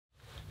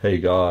Hey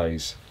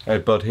guys,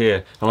 EDDBUD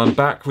here, and I'm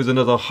back with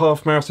another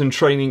half marathon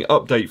training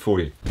update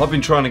for you. I've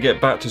been trying to get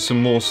back to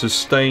some more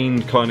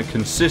sustained, kind of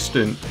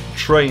consistent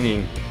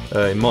training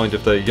in mind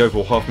of the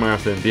Yeovil half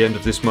marathon at the end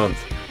of this month.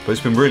 But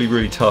it's been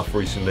really tough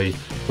recently.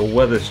 The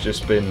weather's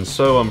just been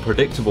so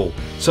unpredictable.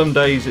 Some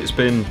days it's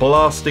been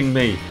blasting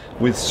me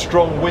with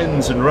strong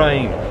winds and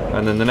rain,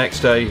 and then the next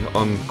day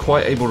I'm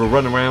quite able to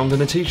run around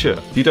in a t-shirt.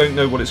 You don't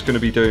know what it's going to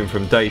be doing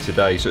from day to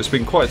day, so it's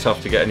been quite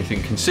tough to get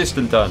anything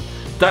consistent done.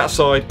 That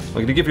aside, I'm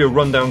going to give you a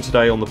rundown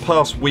today on the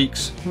past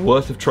week's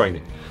worth of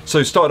training.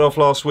 So started off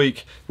last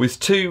week with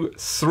 2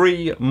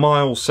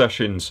 3-mile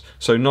sessions,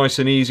 so nice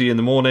and easy in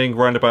the morning,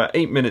 around about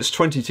 8 minutes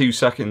 22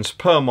 seconds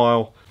per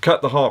mile.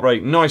 Cut the heart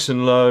rate nice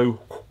and low,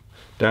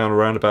 down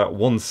around about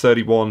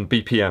 131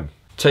 BPM.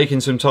 Taking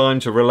some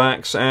time to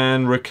relax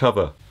and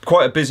recover.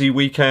 Quite a busy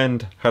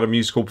weekend, had a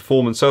musical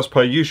performance as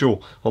per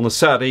usual on the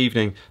Saturday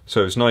evening,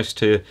 so it was nice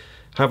to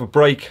have a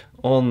break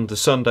on the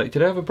Sunday.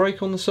 Did I have a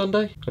break on the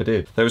Sunday? I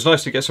did. It was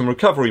nice to get some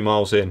recovery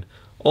miles in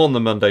on the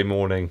Monday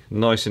morning,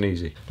 nice and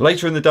easy.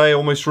 Later in the day I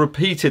almost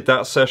repeated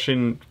that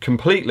session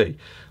completely,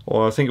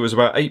 or I think it was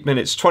about 8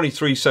 minutes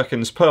 23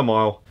 seconds per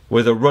mile,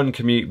 with a run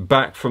commute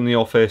back from the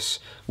office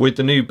with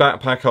the new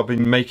backpack I've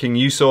been making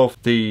use of,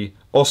 the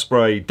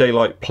Osprey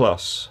Daylight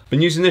Plus.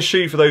 Been using this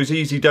shoe for those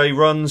easy day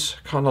runs,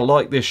 kind of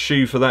like this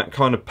shoe for that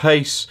kind of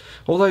pace,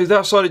 although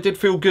that side it did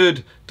feel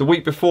good the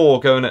week before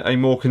going at a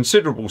more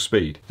considerable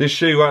speed. This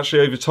shoe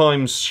actually over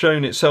time's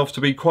shown itself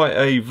to be quite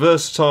a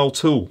versatile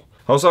tool.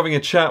 I was having a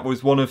chat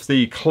with one of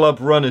the club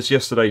runners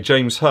yesterday,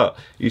 James Hutt.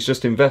 He's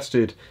just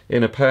invested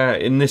in a pair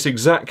in this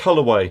exact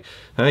colourway.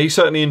 He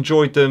certainly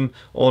enjoyed them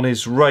on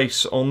his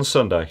race on the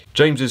Sunday.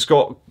 James has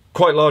got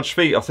quite large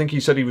feet. I think he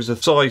said he was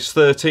a size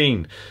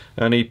 13,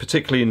 and he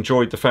particularly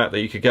enjoyed the fact that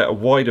he could get a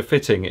wider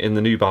fitting in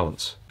the New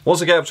Balance.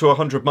 Once I get up to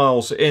 100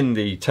 miles in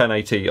the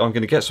 1080, I'm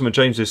going to get some of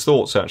James's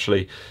thoughts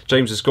actually.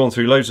 James has gone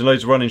through loads and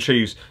loads of running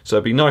shoes, so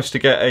it'd be nice to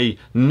get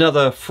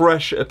another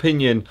fresh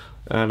opinion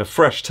and a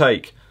fresh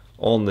take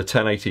on the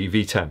 1080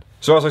 V10.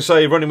 So as I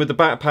say, running with the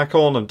backpack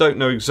on, I don't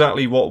know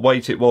exactly what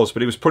weight it was,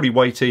 but it was pretty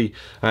weighty.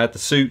 I had the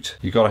suit.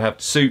 You've got to have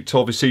the suit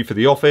obviously for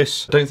the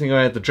office. I don't think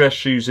I had the dress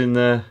shoes in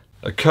there.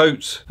 A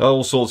coat,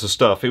 all sorts of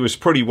stuff. It was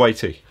pretty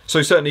weighty.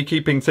 So certainly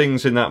keeping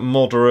things in that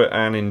moderate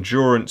and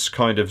endurance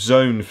kind of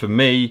zone for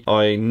me.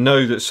 I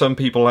know that some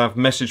people have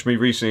messaged me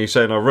recently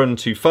saying I run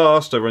too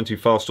fast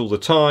all the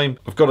time.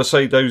 I've got to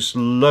say those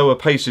lower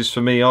paces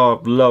for me are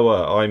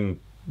lower. I'm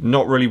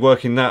not really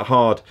working that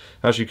hard.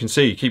 As you can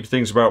see, keeping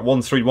things about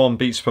 131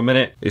 beats per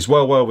minute is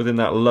well within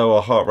that lower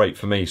heart rate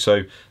for me,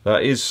 so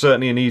that is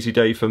certainly an easy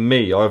day for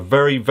me. I have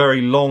very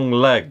long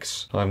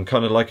legs. I'm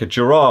kind of like a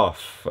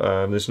giraffe.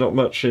 There's not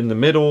much in the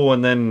middle,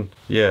 and then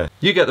yeah,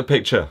 you get the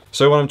picture.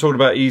 So when I'm talking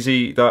about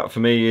easy, that for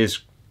me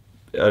is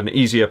an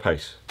easier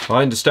pace.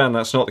 I understand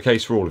that's not the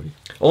case for all of you.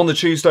 On the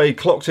Tuesday,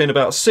 clocked in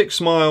about 6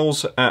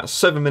 miles at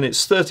 7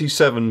 minutes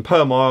 37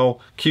 per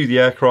mile. Cue the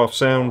aircraft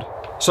sound.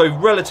 So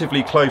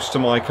relatively close to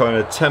my kind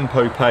of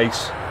tempo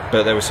pace,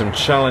 but there were some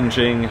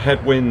challenging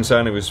headwinds,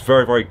 and it was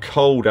very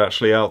cold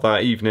actually out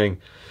that evening.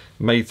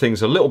 Made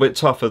things a little bit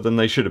tougher than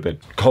they should have been.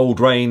 Cold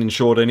rain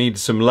ensured I needed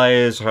some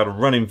layers. I had a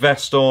running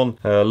vest on,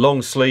 a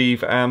long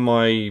sleeve, and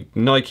my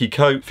Nike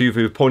coat. A few of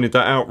you have pointed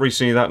that out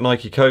recently, that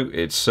Nike coat.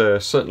 It's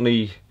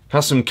certainly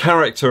has some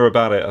character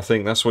about it, I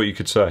think that's what you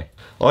could say.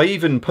 I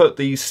even put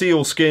the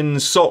sealskin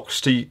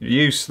socks to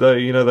use,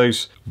 you know,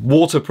 those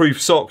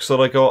waterproof socks that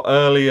I got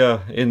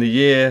earlier in the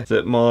year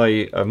that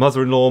my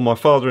mother-in-law and my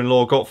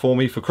father-in-law got for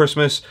me for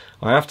Christmas.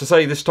 I have to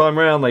say this time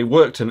around they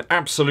worked an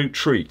absolute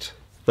treat.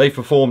 They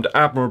performed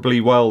admirably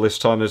well this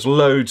time. There's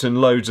loads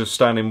and loads of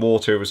standing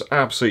water. It was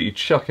absolutely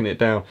chucking it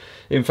down.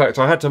 In fact,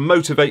 I had to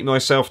motivate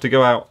myself to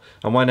go out,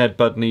 and when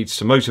EDDBUD needs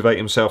to motivate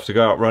himself to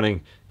go out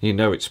running, you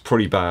know it's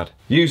pretty bad.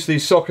 Used the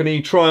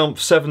Saucony Triumph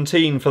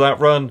 17 for that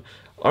run.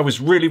 I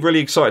was really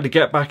excited to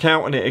get back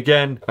out on it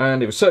again,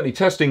 and it was certainly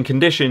testing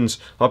conditions.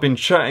 I've been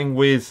chatting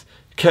with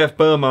Kev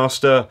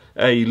Burmaster,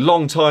 a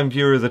long-time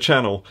viewer of the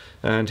channel,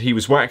 and he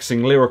was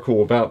waxing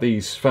lyrical about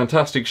these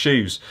fantastic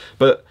shoes,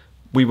 but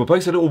we were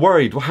both a little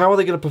worried. Well, how are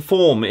they going to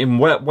perform in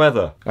wet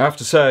weather? I have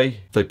to say,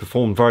 they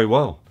performed very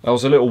well. I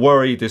was a little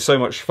worried. There's so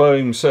much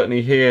foam,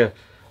 certainly here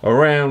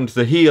around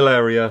the heel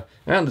area,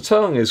 and the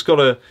tongue has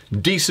got a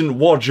decent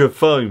wodge of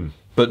foam.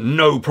 But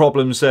no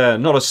problems there,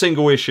 not a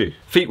single issue.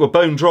 Feet were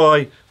bone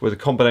dry with a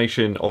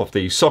combination of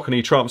the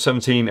Saucony Triumph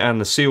 17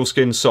 and the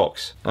sealskin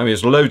socks. I mean,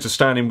 there's loads of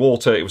standing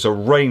water. It was a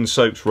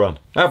rain-soaked run.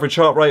 Average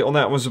heart rate on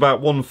that was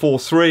about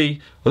 143,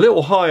 a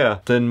little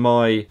higher than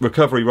my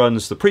recovery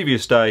runs the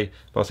previous day,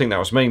 but I think that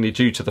was mainly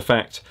due to the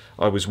fact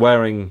I was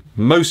wearing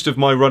most of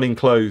my running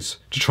clothes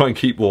to try and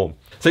keep warm.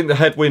 I think the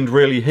headwind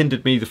really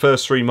hindered me the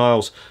first 3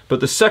 miles, but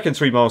the second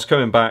 3 miles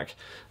coming back,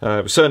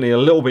 it was certainly a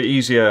little bit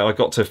easier. I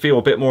got to feel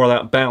a bit more of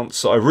that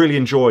bounce that I really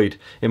enjoyed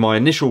in my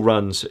initial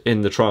runs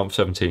in the Triumph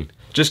 17.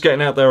 Just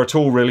getting out there at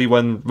all really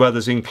when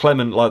weather's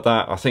inclement like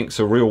that, I think it's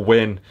a real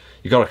win.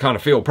 You got to kind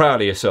of feel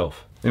proud of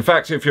yourself. In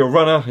fact, if you're a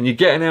runner and you're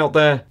getting out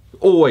there,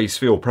 always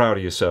feel proud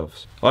of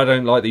yourselves. I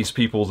don't like these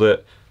people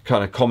that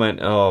kind of comment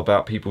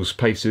about people's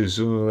paces,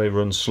 oh, they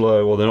run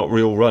slow or they're not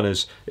real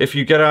runners. If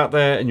you get out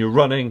there and you're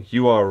running,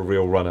 you are a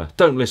real runner.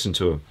 Don't listen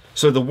to them.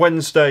 So the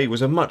Wednesday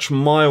was a much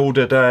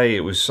milder day.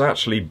 It was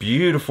actually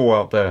beautiful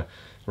out there.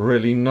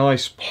 Really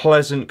nice,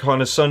 pleasant kind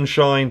of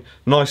sunshine,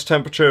 nice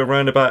temperature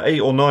around about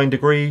 8 or 9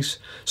 degrees.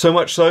 So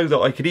much so that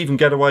I could even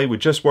get away with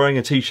just wearing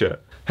a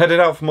t-shirt. Headed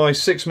out for my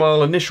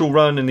 6-mile initial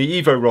run in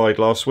the Evo ride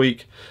last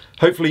week.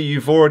 Hopefully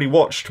you've already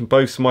watched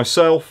both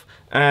myself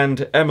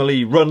and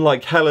Emily Run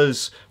Like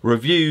Hella's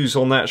reviews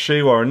on that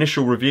shoe, our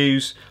initial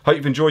reviews. Hope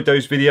you've enjoyed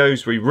those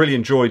videos. We really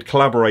enjoyed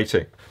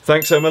collaborating.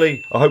 Thanks,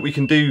 Emily. I hope we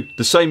can do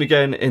the same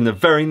again in the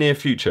very near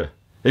future.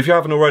 If you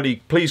haven't already,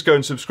 please go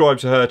and subscribe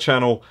to her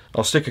channel.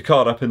 I'll stick a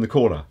card up in the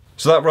corner.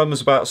 So that run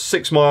was about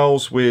 6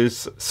 miles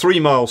with 3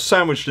 miles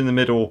sandwiched in the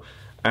middle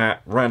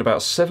at around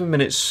about 7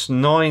 minutes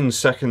 9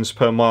 seconds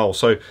per mile.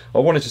 So I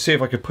wanted to see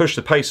if I could push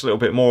the pace a little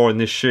bit more in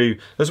this shoe,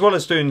 as well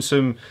as doing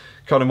some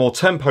kind of more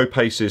tempo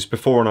paces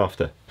before and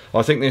after.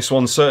 I think this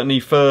one's certainly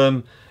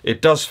firm.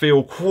 It does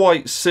feel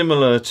quite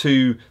similar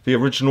to the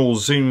original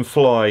Zoom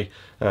Fly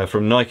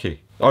from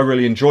Nike. I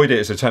really enjoyed it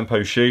as a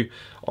tempo shoe.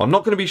 I'm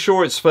not going to be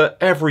sure it's for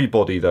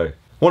everybody though.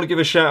 Want to give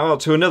a shout out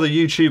to another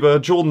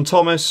YouTuber, Jordan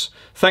Thomas.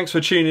 Thanks for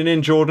tuning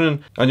in,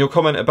 Jordan. And your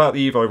comment about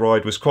the Evo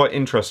ride was quite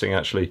interesting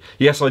actually.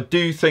 Yes, I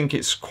do think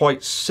it's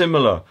quite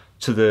similar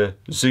to the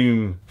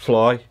Zoom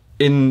Fly,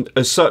 in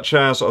as such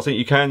as I think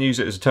you can use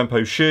it as a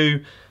tempo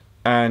shoe,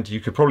 and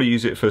you could probably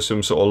use it for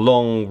some sort of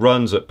long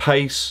runs at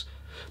pace.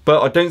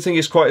 But I don't think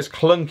it's quite as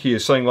clunky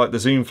as something like the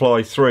Zoom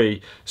Fly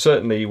 3.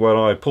 Certainly when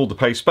I pulled the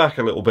pace back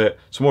a little bit,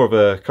 it's more of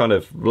a kind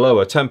of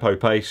lower tempo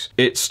pace.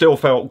 It still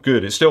felt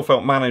good, it still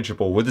felt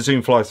manageable. With the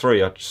Zoom Fly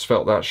 3, I just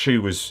felt that shoe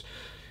was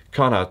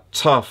kind of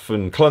tough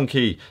and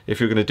clunky if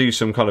you're going to do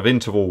some kind of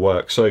interval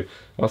work. So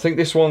I think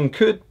this one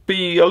could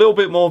be a little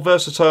bit more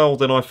versatile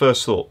than I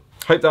first thought.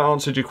 Hope that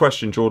answered your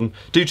question, Jordan.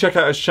 Do check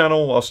out his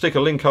channel. I'll stick a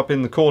link up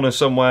in the corner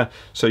somewhere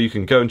so you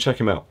can go and check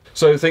him out.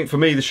 So I think for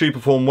me the shoe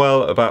performed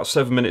well, about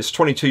 7 minutes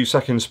 22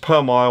 seconds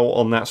per mile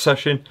on that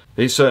session.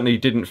 It certainly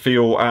didn't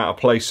feel out of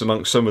place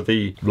amongst some of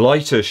the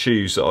lighter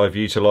shoes that I've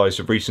utilised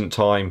of recent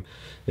time.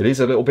 It is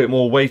a little bit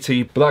more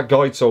weighty, but that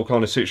guide sole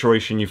kind of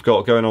situation you've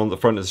got going on at the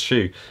front of the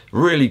shoe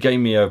really gave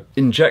me an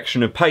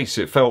injection of pace.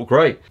 It felt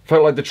great.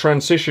 Felt like the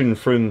transition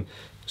from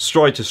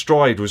stride to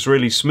stride was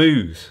really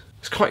smooth.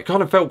 It's kind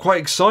of felt quite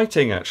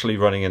exciting actually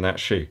running in that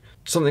shoe.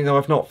 Something that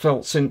I've not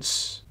felt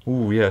since,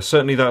 oh yeah,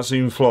 certainly that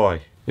Zoom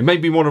Fly. It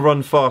made me want to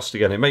run fast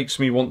again. It makes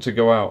me want to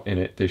go out in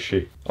it, this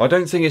shoe. I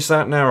don't think it's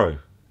that narrow,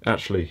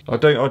 actually. I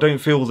don't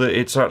feel that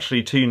it's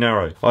actually too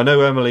narrow. I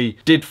know Emily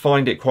did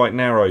find it quite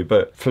narrow,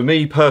 but for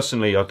me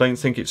personally, I don't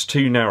think it's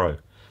too narrow.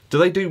 Do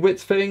they do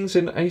width fittings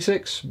in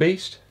Asics,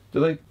 Beast? Do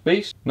they,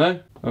 Beast?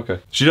 No? Okay.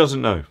 She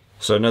doesn't know.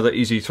 So another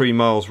easy 3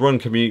 miles run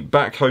commute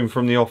back home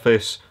from the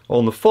office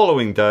on the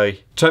following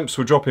day. Temps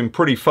were dropping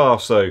pretty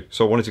fast though,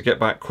 so I wanted to get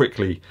back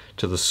quickly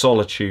to the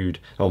solitude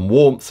and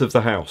warmth of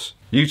the house.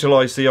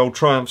 Utilised the old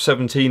Triumph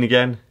 17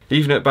 again.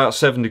 Even at about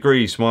 7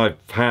 degrees, my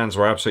hands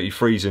were absolutely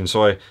freezing,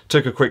 so I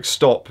took a quick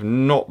stop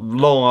not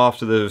long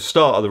after the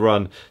start of the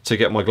run to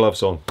get my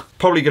gloves on.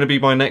 Probably going to be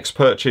my next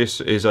purchase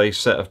is a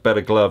set of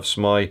better gloves.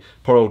 My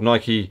poor old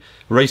Nike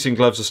racing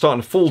gloves are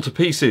starting to fall to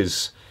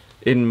pieces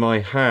in my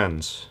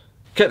hands.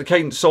 Kept the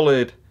cadence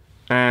solid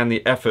and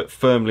the effort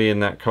firmly in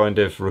that kind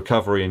of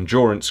recovery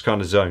endurance kind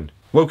of zone.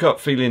 Woke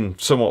up feeling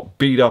somewhat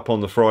beat up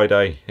on the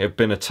Friday. It had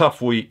been a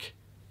tough week,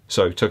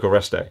 so took a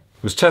rest day.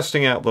 Was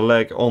testing out the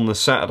leg on the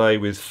Saturday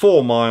with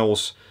 4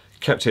 miles,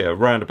 kept it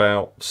around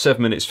about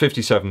 7 minutes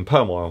 57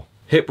 per mile.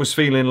 Hip was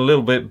feeling a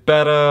little bit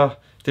better,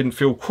 didn't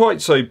feel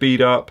quite so beat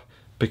up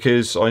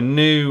because I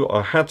knew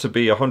I had to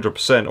be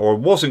 100% or I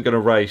wasn't going to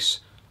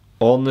race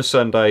on the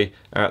Sunday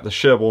at the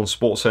Sherborne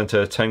Sports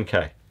Centre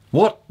 10k.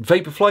 What?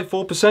 Vaporfly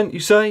 4% you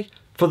say?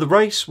 For the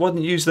race? Why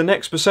didn't you use the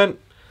next percent?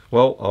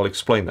 Well, I'll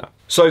explain that.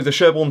 So the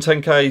Sherborne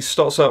 10k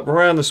starts up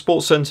around the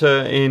Sports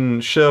Centre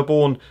in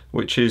Sherborne,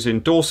 which is in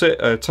Dorset,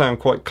 a town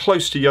quite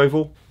close to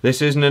Yeovil.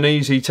 This isn't an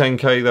easy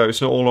 10k though,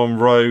 it's not all on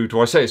road.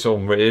 Well, I say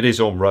it is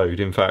on road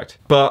in fact.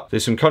 But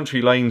there's some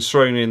country lanes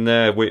thrown in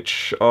there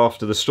which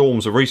after the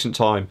storms of recent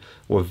time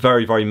were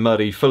very, very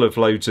muddy, full of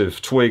loads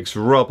of twigs,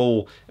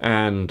 rubble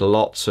and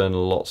lots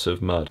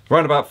of mud.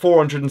 Around about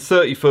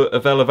 430 foot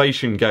of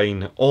elevation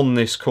gain on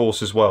this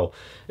course as well.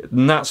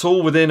 And that's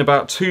all within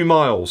about 2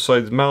 miles.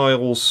 So the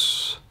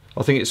miles,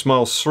 I think it's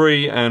miles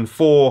 3 and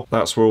 4,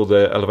 that's where all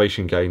the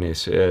elevation gain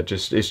is.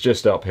 It's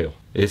just uphill.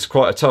 It's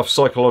quite a tough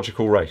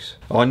psychological race.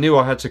 I knew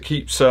I had to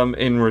keep some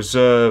in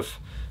reserve,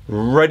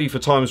 ready for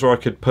times where I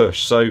could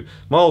push. So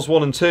miles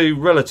 1 and 2,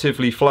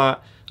 relatively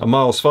flat, and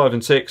miles 5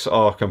 and 6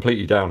 are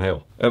completely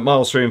downhill. At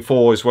miles 3 and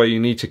 4 is where you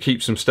need to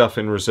keep some stuff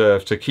in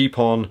reserve to keep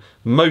on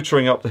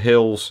motoring up the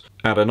hills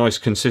at a nice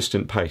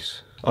consistent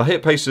pace. I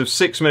hit paces of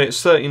 6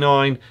 minutes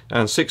 39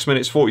 and 6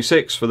 minutes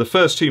 46 for the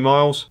first 2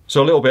 miles,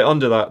 so a little bit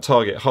under that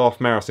target half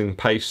marathon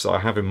pace that I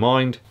have in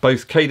mind.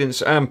 Both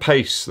cadence and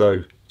pace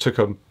though took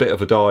a bit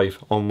of a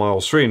dive on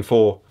miles 3 and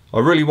 4. I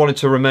really wanted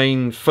to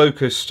remain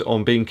focused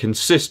on being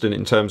consistent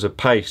in terms of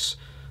pace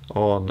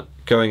on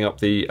going up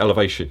the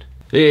elevation.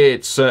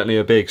 It's certainly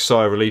a big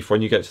sigh of relief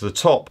when you get to the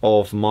top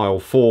of mile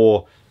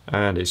 4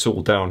 and it's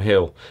all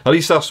downhill. At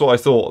least that's what I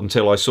thought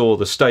until I saw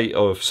the state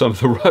of some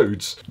of the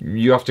roads.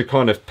 You have to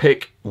kind of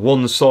pick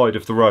one side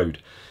of the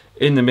road.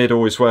 In the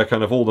middle is where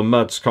kind of all the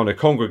mud's kind of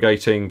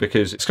congregating,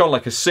 because it's kind of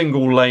like a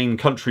single lane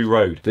country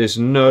road. There's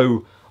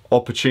no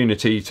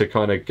opportunity to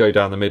kind of go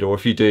down the middle.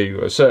 If you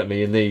do,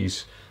 certainly in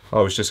these,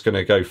 I was just going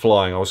to go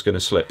flying, I was going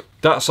to slip.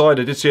 That side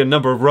I did see a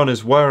number of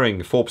runners wearing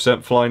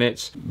 4% fly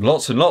nits,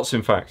 lots and lots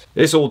in fact.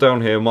 It's all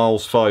down here,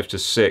 miles 5 to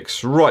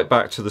 6, right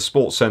back to the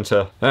sports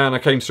centre, and I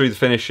came through the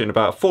finish in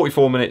about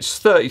 44 minutes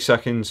 30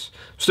 seconds.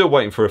 Still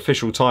waiting for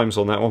official times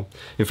on that one.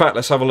 In fact,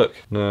 let's have a look.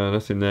 No,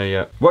 nothing there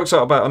yet. Works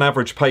out about an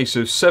average pace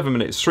of 7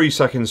 minutes 3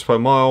 seconds per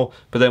mile,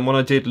 but then when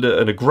I did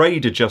a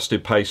grade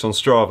adjusted pace on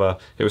Strava,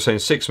 it was saying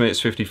 6 minutes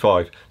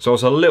 55. So I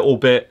was a little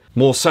bit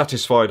more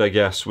satisfied, I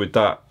guess, with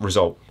that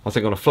result. I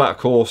think on a flat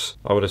course,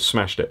 I would have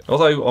smashed it.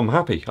 Although I'm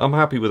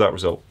happy with that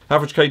result.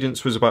 Average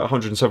cadence was about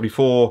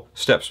 174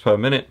 steps per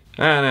minute,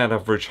 and an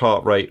average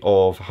heart rate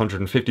of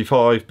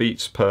 155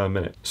 beats per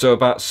minute. So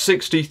about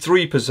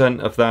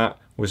 63% of that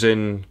was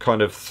in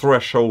kind of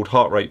threshold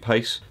heart rate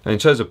pace. And in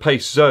terms of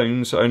pace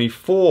zones, only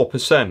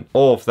 4%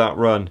 of that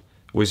run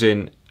was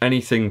in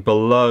anything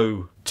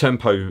below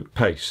tempo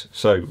pace.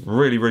 So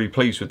really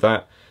pleased with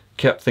that.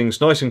 Kept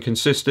things nice and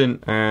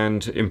consistent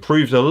and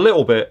improved a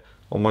little bit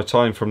on my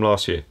time from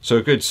last year. So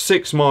a good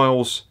 6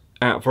 miles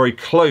at very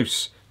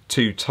close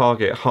to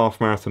target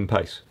half marathon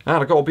pace. And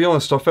I gotta be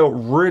honest, I felt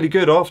really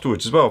good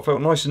afterwards as well. I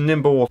felt nice and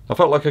nimble. I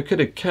felt like I could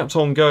have kept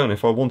on going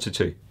if I wanted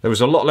to. There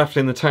was a lot left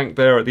in the tank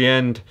there at the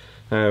end.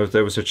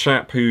 There was a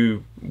chap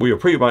who we were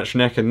pretty much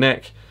neck and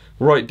neck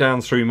right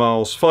down through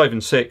miles 5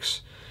 and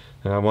 6.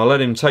 I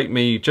let him take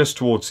me just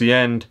towards the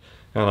end,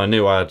 and I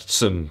knew I had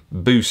some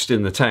boost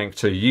in the tank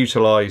to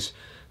utilise.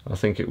 I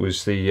think it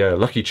was the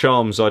Lucky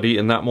Charms I'd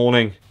eaten that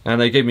morning, and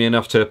they gave me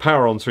enough to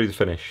power on through the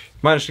finish.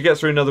 Managed to get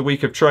through another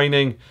week of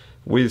training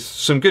with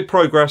some good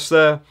progress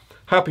there.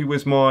 Happy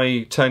with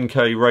my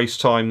 10k race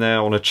time there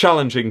on a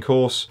challenging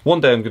course.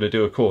 One day I'm going to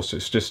do a course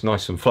that's just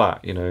nice and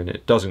flat, you know, and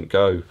it doesn't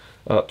go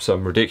up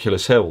some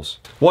ridiculous hills.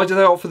 Why do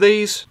they offer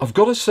these? I've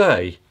got to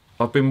say,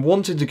 I've been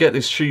wanting to get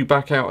this shoe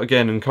back out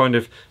again and kind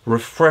of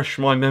refresh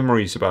my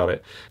memories about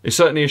it. It's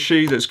certainly a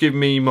shoe that's given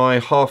me my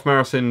half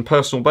marathon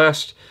personal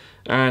best,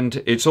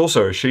 and it's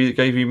also a shoe that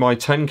gave me my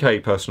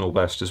 10k personal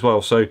best as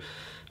well. So I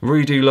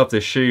really do love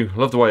this shoe. I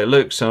love the way it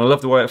looks, and I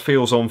love the way it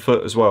feels on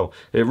foot as well.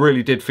 It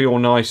really did feel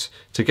nice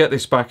to get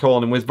this back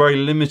on, and with very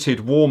limited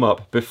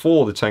warm-up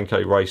before the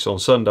 10k race on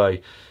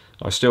Sunday,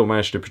 I still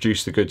managed to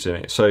produce the goods in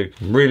it. So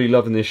I'm really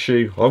loving this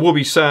shoe. I will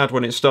be sad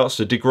when it starts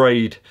to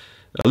degrade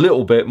a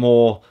little bit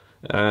more,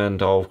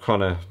 and I'll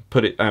kind of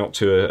put it out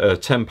to a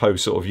tempo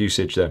sort of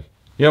usage then.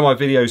 You know, my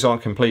videos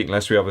aren't complete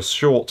unless we have a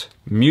short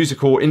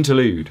musical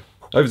interlude.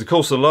 Over the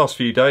course of the last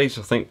few days,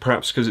 I think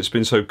perhaps because it's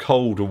been so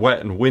cold, wet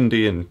and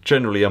windy and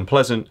generally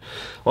unpleasant,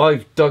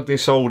 I've dug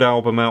this old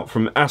album out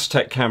from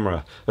Aztec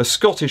Camera, a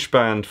Scottish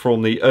band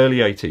from the early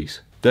 80s.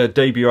 Their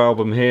debut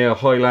album here,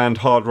 Highland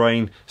Hard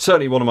Rain,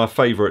 certainly one of my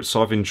favourites.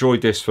 I've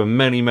enjoyed this for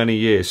many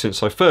years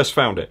since I first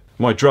found it.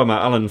 My drummer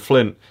Alan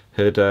Flint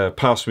had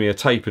passed me a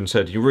tape and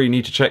said, you really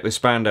need to check this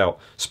band out,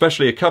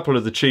 especially a couple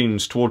of the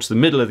tunes towards the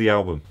middle of the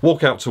album.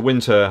 Walk Out to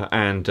Winter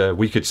and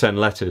We Could Send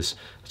Letters,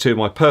 two of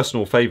my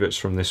personal favourites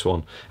from this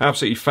one.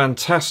 Absolutely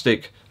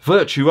fantastic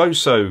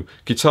virtuoso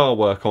guitar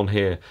work on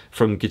here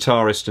from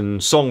guitarist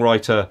and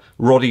songwriter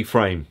Roddy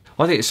Frame.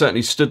 I think it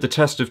certainly stood the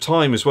test of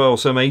time as well.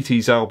 Some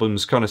 80s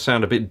albums kind of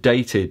sound a bit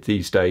dated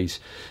these days.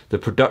 The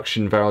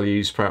production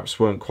values perhaps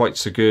weren't quite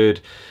so good.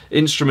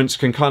 Instruments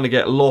can kind of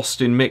get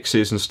lost in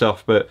mixes and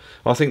stuff, but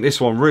I think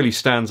this one really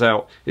stands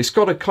out. It's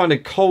got a kind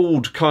of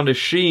cold kind of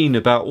sheen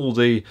about all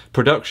the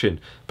production,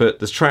 but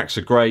the tracks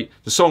are great,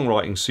 the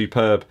songwriting's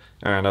superb,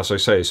 and as I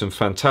say, some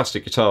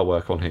fantastic guitar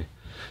work on here.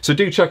 So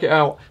do check it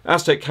out,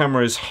 Aztec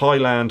Camera's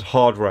Highland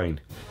Hard Rain.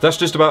 That's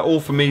just about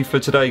all for me for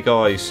today,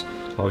 guys.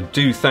 I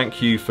do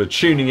thank you for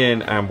tuning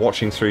in and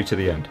watching through to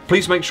the end.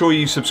 Please make sure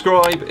you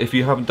subscribe if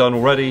you haven't done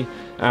already,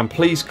 and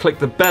please click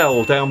the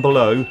bell down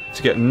below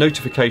to get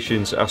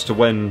notifications as to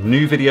when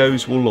new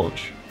videos will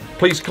launch.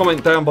 Please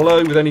comment down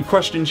below with any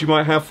questions you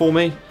might have for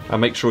me,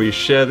 and make sure you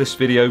share this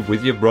video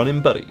with your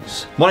running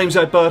buddies. My name's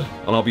EDDBUD,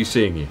 and I'll be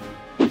seeing you